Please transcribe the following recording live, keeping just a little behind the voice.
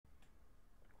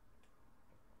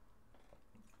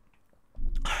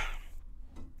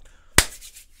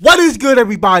What is good,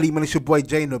 everybody? Man, it's your boy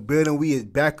Jay in the building. We is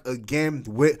back again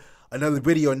with another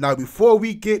video. Now, before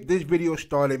we get this video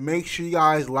started, make sure you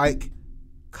guys like,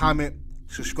 comment,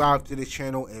 subscribe to this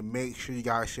channel, and make sure you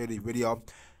guys share this video.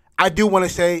 I do want to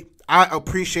say I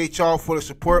appreciate y'all for the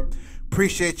support.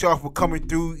 Appreciate y'all for coming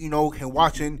through, and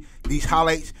watching these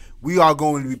highlights. We are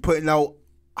going to be putting out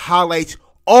highlights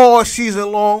all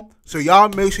season long, so y'all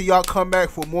make sure y'all come back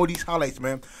for more of these highlights,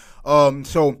 man.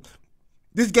 So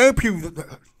this game preview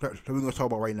that we're going to talk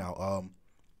about right now.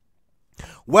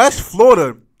 West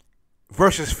Florida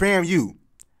versus FAMU.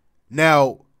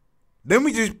 Now, let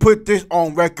me just put this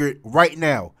on record right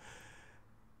now.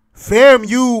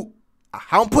 FAMU,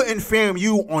 I'm putting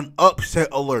FAMU on upset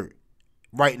alert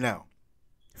right now.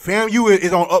 FAMU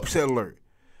is on upset alert.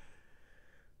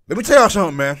 Let me tell y'all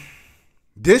something, man.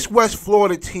 This West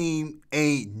Florida team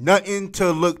ain't nothing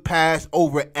to look past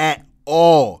over at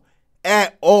all.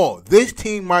 At all. This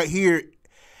team right here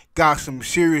got some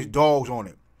serious dogs on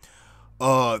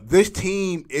it. This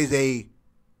team is a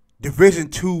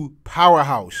Division II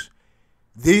powerhouse.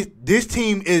 This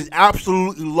team is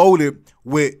absolutely loaded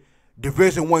with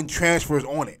Division I transfers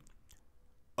on it.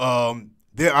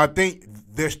 I think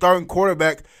their starting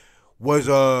quarterback was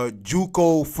a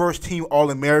JUCO first team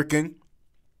All-American.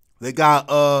 They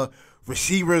got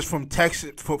receivers from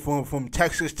Texas from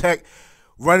Texas Tech,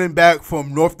 running back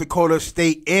from North Dakota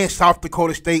State and South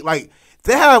Dakota State. Like,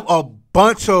 they have a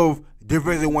bunch of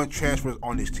Division I transfers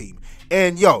on this team.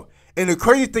 And the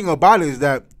crazy thing about it is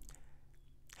that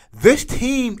this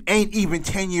team ain't even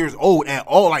 10 years old at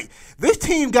all. Like, this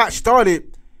team got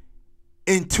started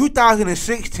in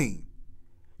 2016.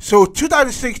 So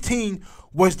 2016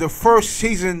 was the first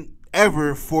season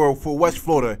ever for West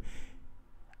Florida.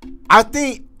 I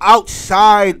think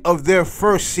outside of their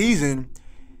first season,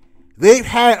 they've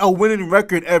had a winning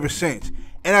record ever since.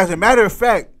 And as a matter of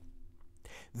fact,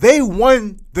 they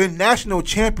won the national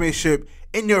championship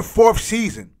in their fourth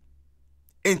season.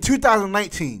 In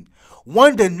 2019,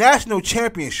 won the national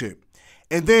championship.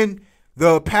 And then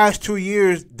the past 2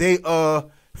 years, they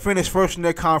finished first in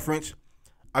their conference.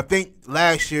 I think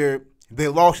last year they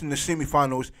lost in the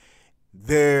semifinals.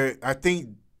 I think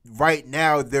right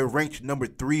now they're ranked number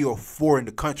 3 or 4 in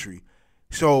the country.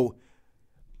 So,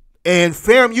 and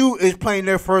FAMU is playing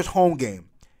their first home game.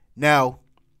 Now,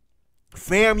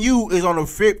 FAMU is on a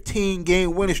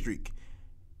 15-game winning streak.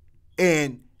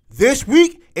 And this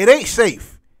week, it ain't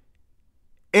safe.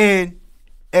 And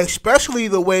especially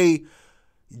the way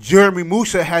Jeremy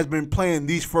Musa has been playing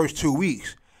these first 2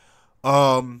 weeks.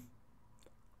 I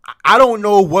don't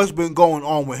know what's been going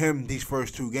on with him these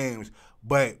first 2 games,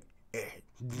 but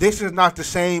this is not the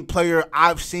same player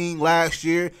I've seen last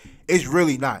year. It's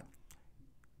really not.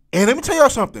 And let me tell y'all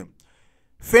something.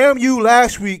 FAMU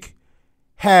last week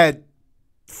had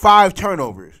 5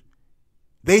 turnovers.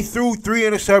 They threw 3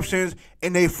 interceptions,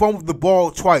 and they fumbled the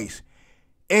ball twice.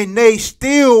 And they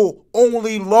still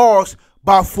only lost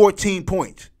by 14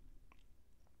 points.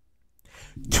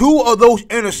 2 of those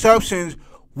interceptions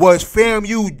was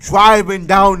FAMU driving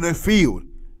down the field.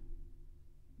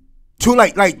 Two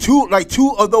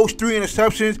of those 3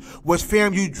 interceptions was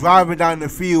FAMU driving down the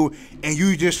field, and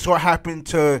you just so happen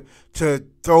to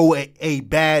throw a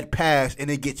bad pass and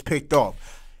it gets picked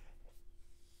off.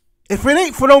 If it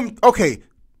ain't for them, okay,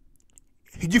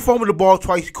 you fumble the ball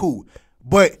twice, cool.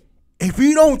 But if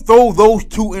you don't throw those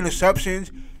 2 interceptions,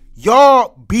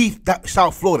 y'all beat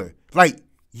South Florida. Like,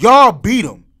 y'all beat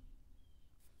them.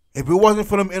 If it wasn't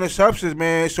for them interceptions,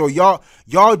 man, so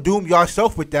y'all doomed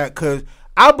yourself with that, because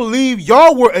I believe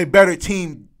y'all were a better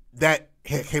team that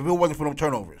if it wasn't for them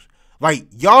turnovers. Like,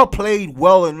 y'all played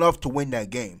well enough to win that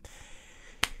game.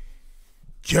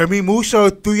 Jeremy Musa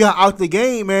threw y'all out the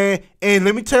game, man. And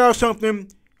let me tell y'all something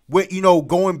with,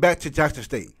 going back to Jackson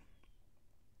State.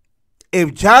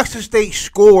 If Jackson State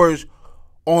scores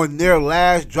on their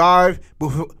last drive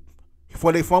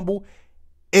before they fumble,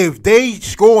 if they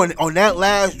score on that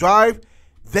last drive,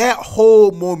 that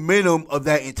whole momentum of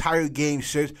that entire game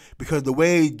shifts, because the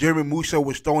way Jeremy Musa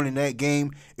was throwing in that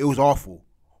game, it was awful.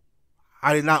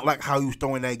 I did not like how he was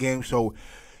throwing that game. So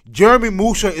Jeremy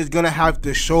Musa is going to have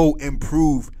to show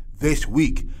improve this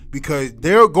week, because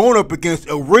they're going up against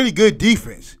a really good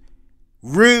defense.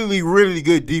 Really, really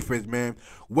good defense, man.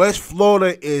 West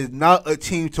Florida is not a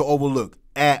team to overlook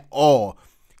at all,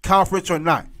 conference or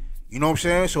not. You know what I'm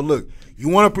saying? So look, you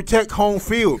want to protect home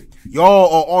field.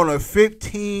 Y'all are on a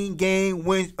 15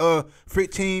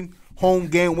 home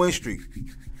game win streak.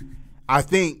 I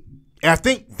think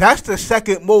that's the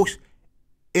second most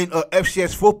in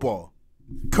FCS football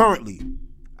currently.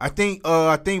 I think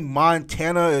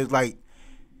Montana is like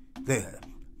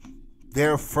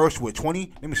they're first with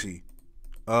 20. Let me see.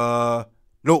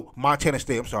 No, Montana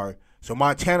State. I'm sorry. So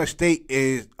Montana State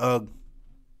is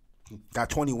got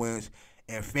 20 wins,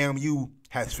 and FAMU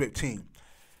has 15.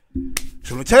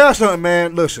 So let me tell y'all something,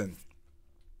 man. Listen,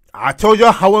 I told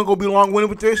y'all I wasn't gonna be long-winded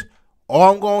with this.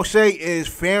 All I'm gonna say is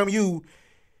FAMU,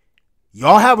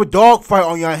 y'all have a dogfight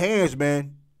on your hands,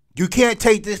 man. You can't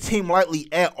take this team lightly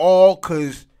at all,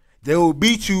 because they will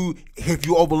beat you if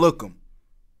you overlook them.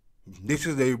 This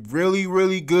is a really,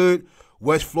 really good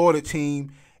West Florida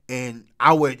team, and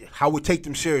I would take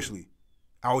them seriously.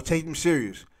 I would take them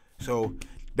serious. So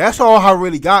that's all I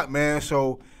really got, man.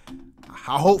 So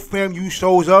I hope FAMU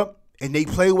shows up and they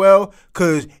play well,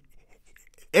 because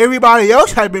everybody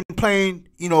else has been playing,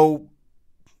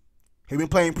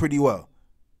 pretty well,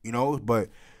 But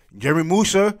Jeremy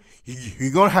Musa,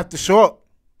 you're going to have to show up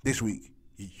this week.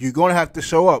 You're going to have to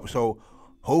show up. So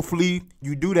hopefully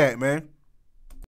you do that, man.